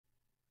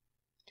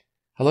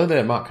Hello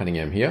there, Mark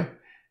Cunningham here,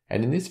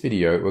 and in this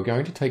video we're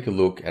going to take a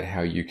look at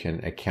how you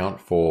can account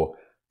for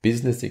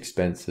business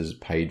expenses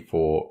paid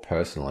for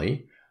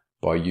personally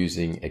by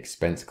using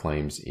expense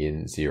claims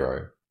in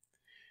Xero.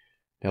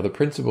 Now the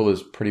principle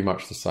is pretty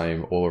much the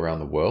same all around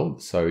the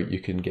world, so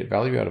you can get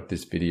value out of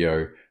this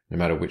video no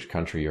matter which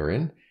country you're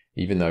in,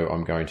 even though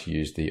I'm going to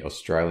use the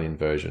Australian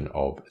version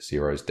of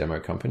Xero's demo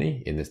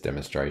company in this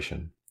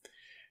demonstration.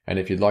 And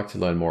if you'd like to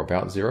learn more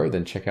about Xero,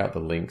 then check out the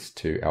links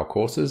to our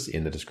courses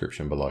in the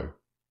description below.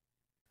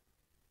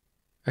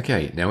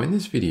 Okay, now in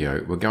this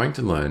video, we're going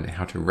to learn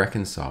how to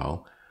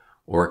reconcile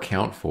or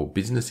account for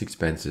business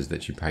expenses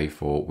that you pay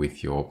for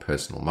with your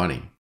personal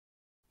money.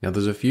 Now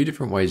there's a few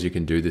different ways you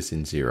can do this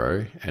in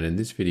Xero, and in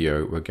this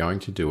video, we're going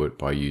to do it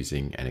by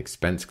using an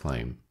expense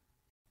claim.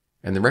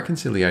 And the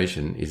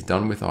reconciliation is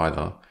done with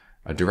either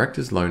a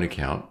director's loan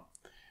account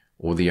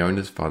or the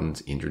owner's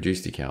funds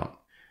introduced account.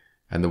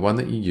 And the one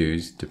that you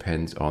use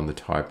depends on the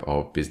type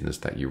of business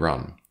that you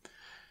run.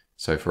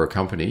 So for a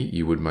company,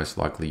 you would most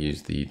likely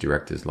use the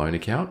director's loan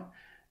account,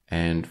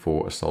 and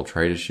for a sole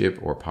tradership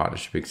or a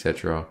partnership,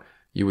 etc.,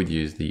 you would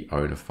use the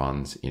owner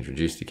funds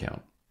introduced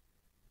account.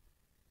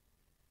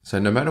 So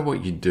no matter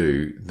what you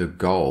do, the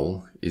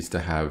goal is to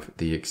have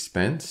the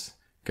expense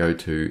go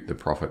to the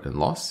profit and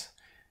loss,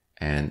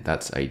 and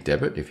that's a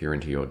debit if you're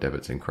into your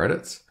debits and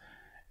credits,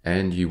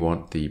 and you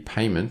want the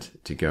payment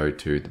to go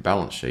to the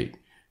balance sheet,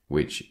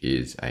 which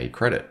is a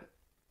credit.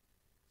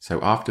 So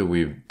after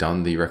we've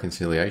done the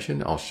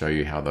reconciliation, I'll show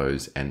you how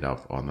those end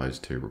up on those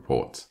two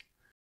reports.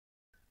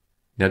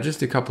 Now,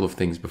 just a couple of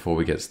things before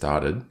we get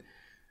started.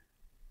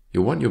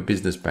 You'll want your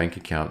business bank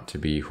account to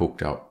be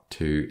hooked up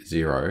to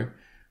Xero,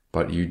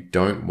 but you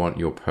don't want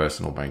your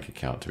personal bank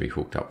account to be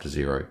hooked up to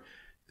Xero.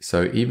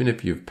 So even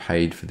if you've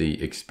paid for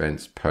the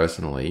expense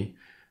personally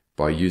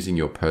by using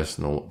your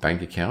personal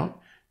bank account,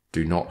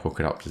 do not hook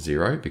it up to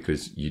Xero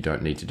because you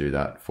don't need to do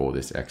that for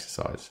this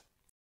exercise.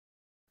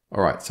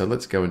 All right, so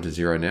let's go into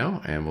Xero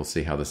now and we'll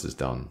see how this is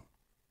done.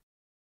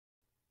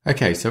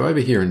 Okay, so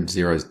over here in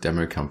Xero's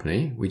demo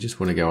company, we just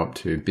want to go up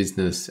to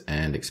business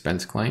and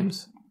expense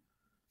claims.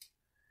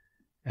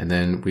 And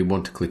then we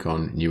want to click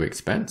on new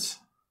expense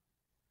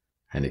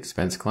and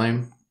expense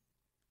claim.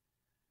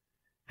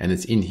 And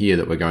it's in here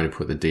that we're going to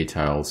put the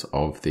details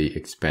of the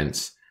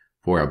expense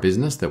for our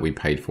business that we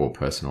paid for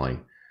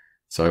personally.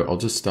 So I'll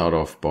just start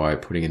off by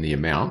putting in the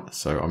amount.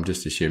 So I'm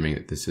just assuming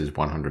that this is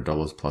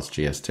 $100 plus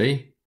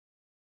GST.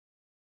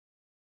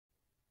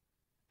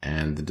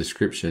 And the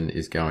description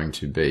is going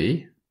to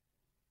be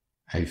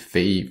a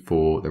fee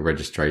for the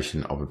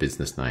registration of a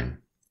business name.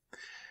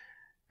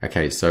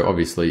 Okay, so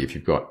obviously if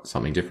you've got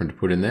something different to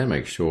put in there,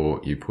 make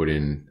sure you put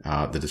in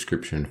the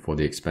description for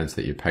the expense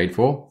that you paid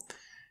for.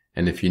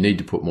 And if you need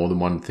to put more than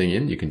one thing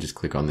in, you can just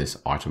click on this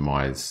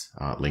itemize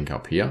link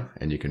up here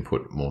and you can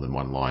put more than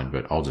one line,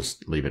 but I'll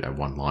just leave it at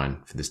one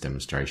line for this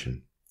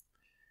demonstration.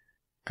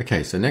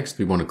 Okay, so next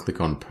we want to click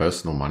on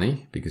personal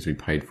money because we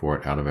paid for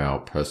it out of our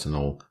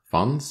personal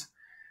funds.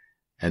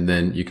 And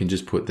then you can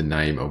just put the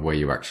name of where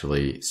you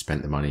actually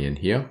spent the money in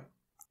here.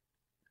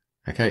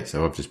 Okay,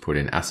 so I've just put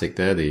in ASIC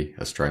there, the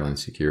Australian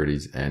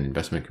Securities and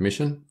Investment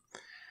Commission.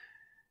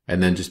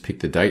 And then just pick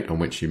the date on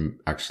which you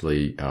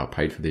actually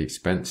paid for the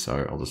expense.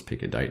 So I'll just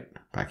pick a date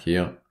back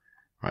here,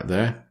 right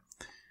there.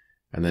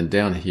 And then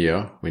down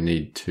here, we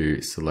need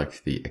to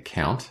select the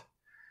account.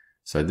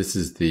 So this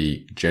is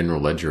the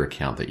general ledger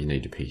account that you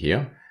need to pick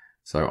here.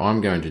 So I'm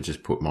going to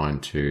just put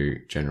mine to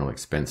general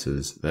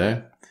expenses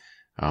there.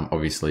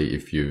 Obviously,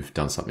 if you've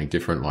done something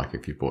different, like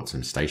if you bought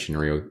some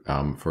stationery,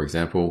 for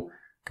example,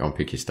 go and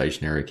pick your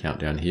stationery account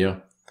down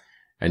here.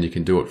 And you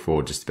can do it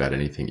for just about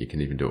anything. You can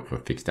even do it for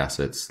fixed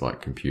assets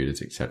like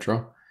computers,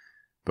 etc.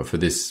 But for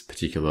this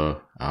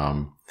particular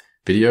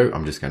video,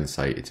 I'm just going to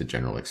say it's a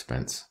general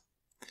expense.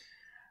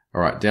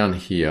 All right, down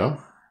here,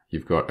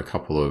 you've got a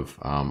couple of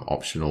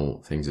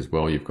optional things as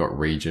well. You've got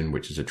region,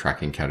 which is a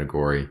tracking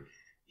category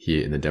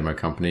here in the demo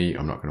company.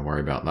 I'm not going to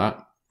worry about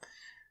that.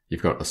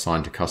 You've got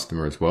assign to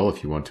customer as well,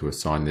 if you want to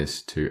assign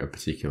this to a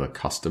particular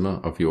customer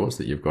of yours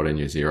that you've got in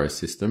your Xero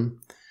system.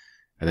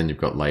 And then you've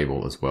got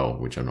label as well,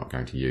 which I'm not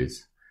going to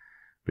use.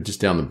 But just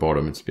down the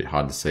bottom, it's a bit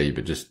hard to see,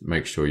 but just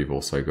make sure you've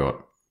also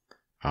got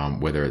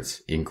whether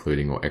it's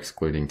including or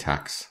excluding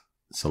tax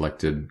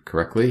selected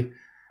correctly.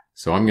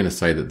 So I'm going to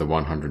say that the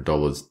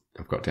 $100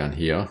 I've got down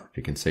here, if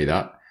you can see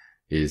that,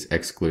 is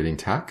excluding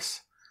tax.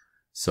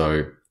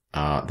 So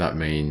that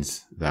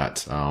means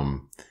that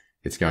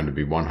it's going to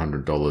be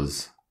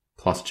 $100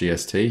 plus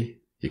GST,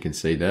 you can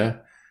see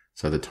there.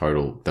 So the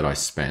total that I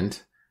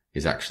spent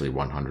is actually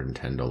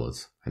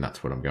 $110. And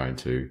that's what I'm going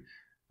to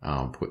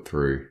put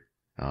through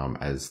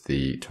as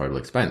the total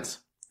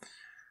expense.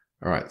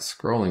 All right,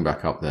 scrolling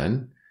back up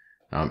then.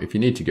 If you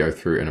need to go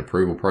through an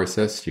approval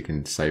process, you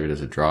can save it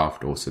as a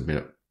draft or submit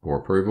it for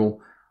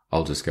approval.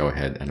 I'll just go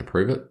ahead and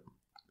approve it.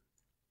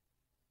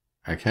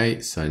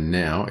 Okay, so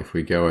now if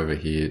we go over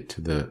here to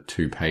the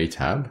To Pay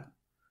tab,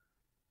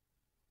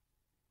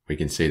 we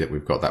can see that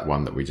we've got that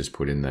one that we just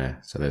put in there.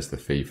 So there's the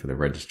fee for the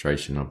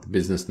registration of the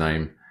business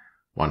name,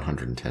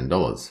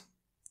 $110.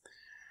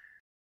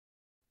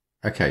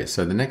 Okay,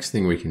 so the next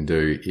thing we can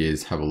do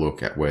is have a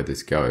look at where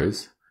this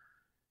goes.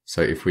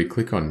 So if we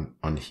click on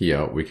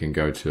here, we can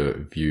go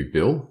to view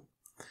bill,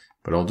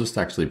 but I'll just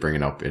actually bring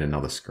it up in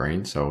another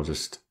screen. So I'll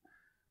just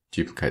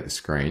duplicate the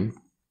screen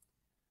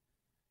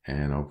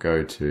and I'll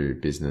go to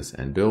business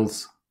and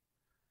bills,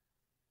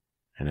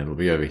 and it'll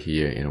be over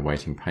here in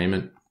awaiting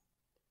payment.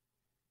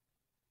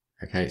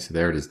 Okay, so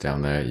there it is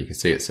down there. You can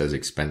see it says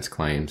expense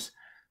claims.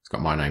 It's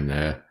got my name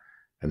there.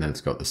 And then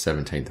it's got the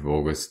 17th of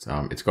August.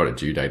 It's got a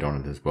due date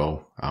on it as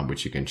well,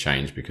 which you can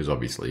change because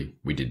obviously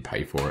we did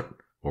pay for it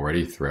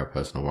already through our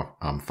personal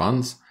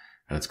funds,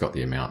 and it's got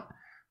the amount.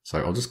 So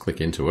I'll just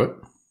click into it.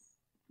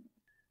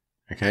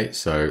 Okay,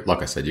 so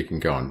like I said, you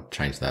can go and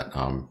change that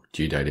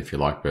due date if you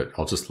like, but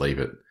I'll just leave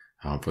it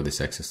for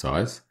this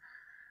exercise.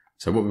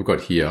 So what we've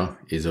got here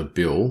is a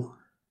bill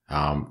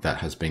that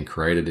has been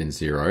created in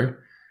Xero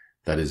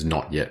that is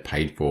not yet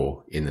paid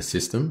for in the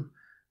system.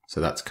 So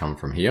that's come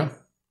from here.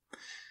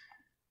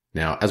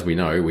 Now, as we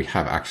know, we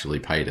have actually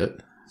paid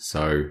it.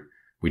 So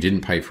we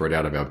didn't pay for it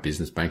out of our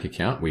business bank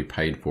account. We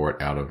paid for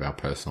it out of our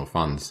personal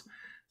funds.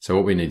 So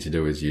what we need to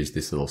do is use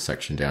this little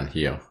section down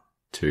here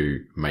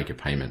to make a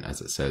payment, as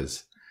it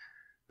says.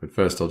 But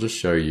first, I'll just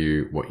show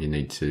you what you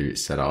need to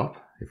set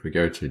up. If we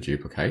go to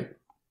duplicate,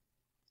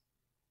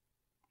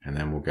 and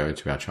then we'll go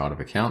to our chart of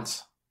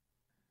accounts.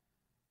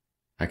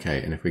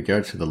 Okay, and if we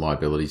go to the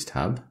liabilities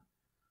tab,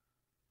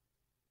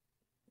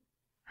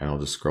 and I'll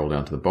just scroll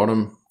down to the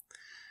bottom,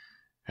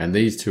 and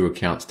these two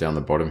accounts down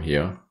the bottom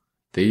here,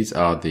 these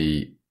are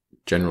the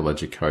general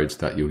ledger codes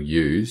that you'll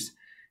use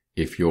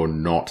if you're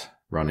not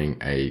running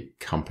a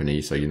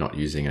company, so you're not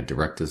using a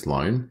director's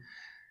loan,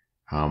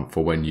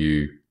 for when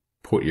you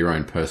put your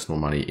own personal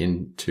money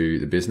into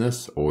the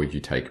business or you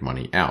take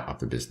money out of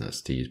the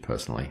business to use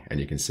personally. And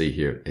you can see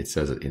here, it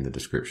says it in the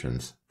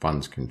descriptions,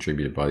 funds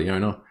contributed by the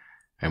owner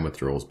and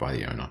withdrawals by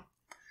the owner.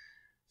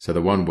 So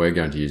the one we're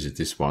going to use is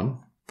this one,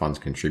 funds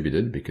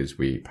contributed, because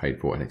we paid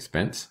for an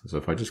expense. So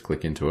if I just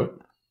click into it,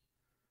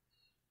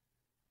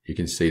 you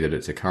can see that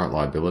it's a current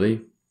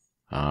liability,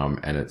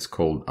 and it's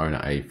called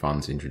Owner A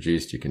Funds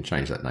Introduced. You can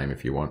change that name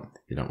if you want.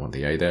 If you don't want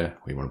the A there,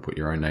 we want to put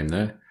your own name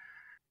there.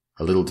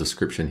 A little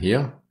description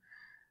here,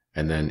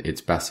 and then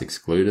it's BAS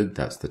excluded.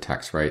 That's the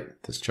tax rate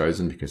that's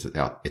chosen because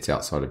it's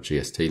outside of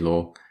GST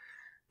law.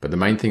 But the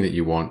main thing that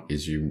you want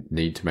is you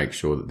need to make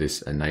sure that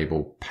this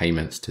enable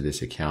payments to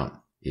this account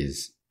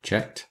is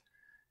checked.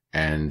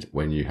 And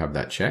when you have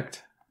that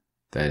checked,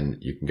 then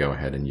you can go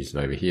ahead and use it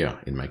over here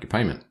in make a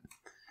payment.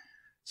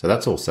 So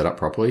that's all set up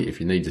properly. If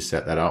you need to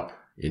set that up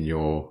in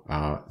your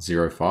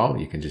Xero file,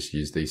 you can just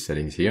use these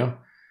settings here.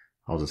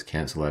 I'll just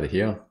cancel out of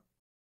here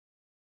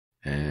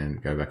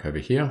and go back over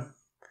here.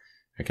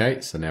 Okay,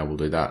 so now we'll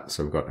do that.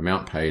 So we've got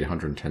amount paid,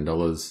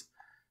 $110,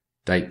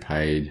 date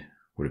paid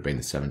would have been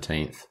the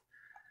 17th,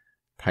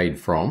 paid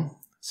from.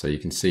 So you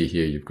can see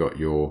here, you've got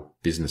your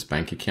business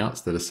bank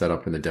accounts that are set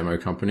up in the demo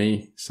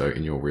company. So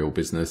in your real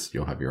business,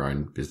 you'll have your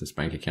own business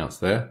bank accounts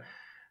there.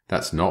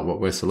 That's not what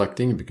we're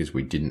selecting because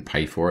we didn't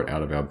pay for it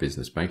out of our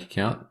business bank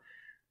account.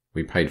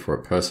 We paid for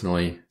it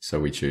personally. So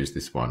we choose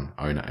this one,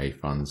 Owner A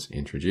Funds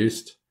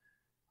Introduced,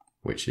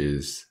 which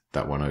is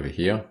that one over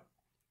here,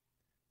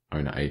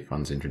 Owner A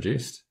Funds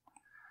Introduced.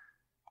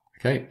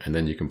 Okay, and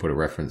then you can put a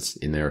reference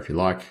in there if you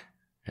like.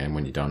 And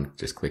when you're done,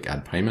 just click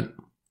Add Payment.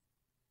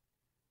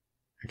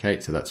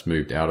 Okay, so that's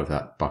moved out of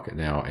that bucket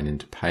now and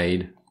into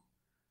paid.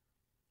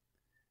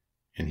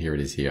 And here it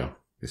is here,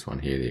 this one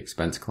here, the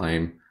expense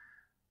claim,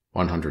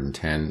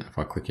 110. If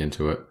I click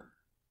into it,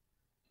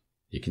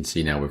 you can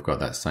see now we've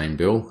got that same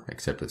bill,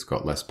 except it's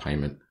got less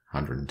payment,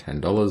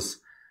 $110,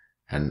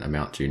 and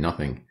amount due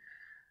nothing.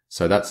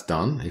 So that's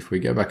done. If we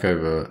go back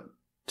over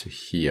to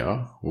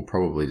here, we'll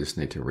probably just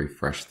need to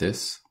refresh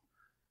this.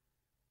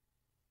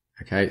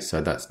 Okay, so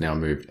that's now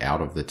moved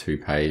out of the to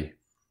pay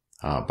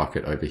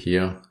bucket over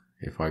here.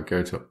 If I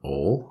go to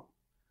all,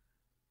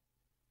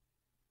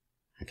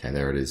 okay,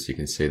 there it is. You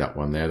can see that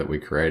one there that we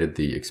created.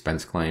 The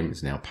expense claim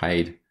is now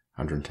paid,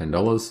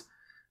 $110.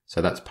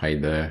 So that's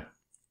paid there.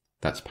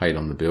 That's paid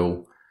on the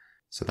bill.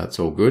 So that's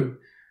all good.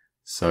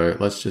 So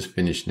let's just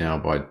finish now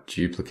by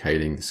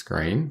duplicating the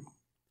screen.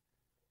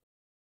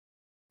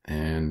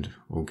 And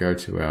we'll go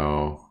to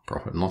our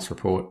profit and loss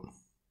report.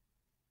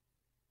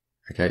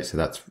 Okay, so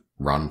that's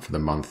run for the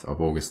month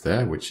of August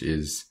there, which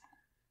is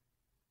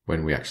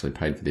when we actually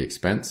paid for the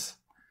expense.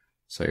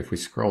 So if we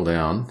scroll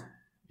down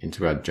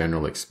into our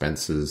general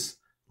expenses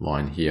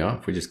line here,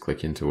 if we just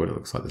click into it, it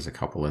looks like there's a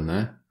couple in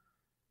there.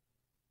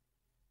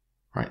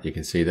 Right, you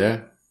can see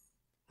there,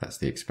 that's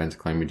the expense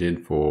claim we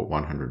did for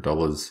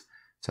 $100.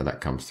 So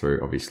that comes through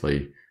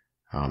obviously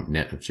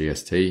net of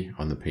GST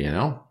on the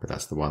P&L, but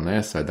that's the one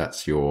there. So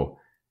that's your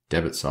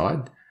debit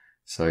side.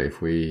 So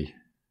if we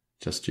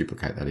just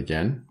duplicate that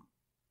again,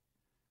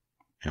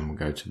 and we'll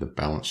go to the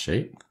balance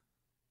sheet,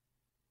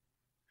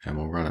 and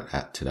we'll run it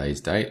at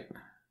today's date.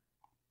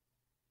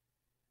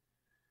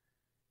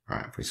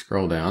 Right, if we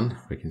scroll down,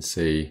 we can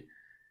see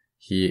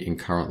here in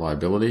current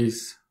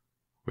liabilities,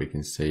 we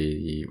can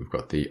see we've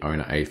got the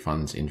Owner A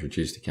Funds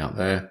Introduced account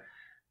there.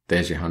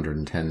 There's your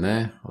 110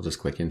 there. I'll just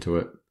click into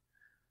it.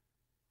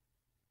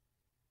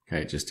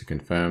 Okay, just to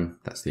confirm,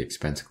 that's the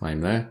expense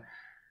claim there.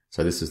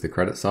 So this is the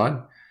credit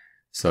side.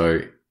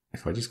 So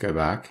if I just go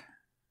back,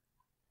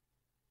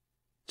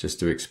 just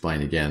to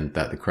explain again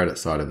that the credit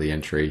side of the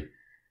entry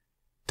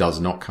does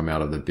not come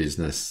out of the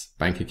business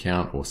bank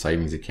account or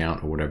savings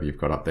account or whatever you've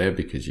got up there,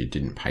 because you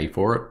didn't pay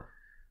for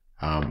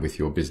it with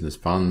your business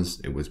funds.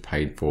 It was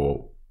paid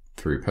for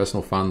through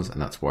personal funds, and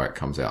that's why it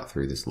comes out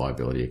through this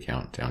liability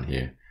account down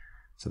here.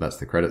 So that's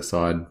the credit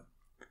side.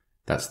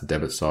 That's the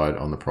debit side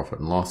on the profit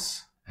and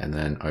loss. And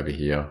then over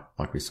here,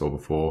 like we saw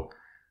before,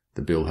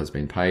 the bill has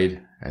been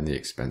paid and the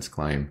expense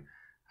claim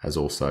has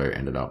also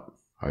ended up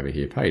over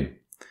here paid.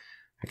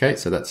 Okay,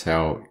 so that's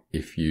how,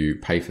 if you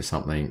pay for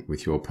something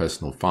with your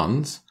personal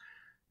funds,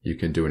 you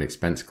can do an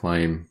expense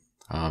claim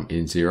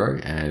in Xero,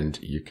 and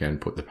you can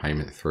put the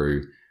payment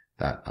through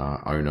that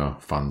owner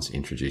funds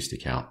introduced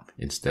account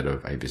instead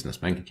of a business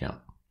bank account.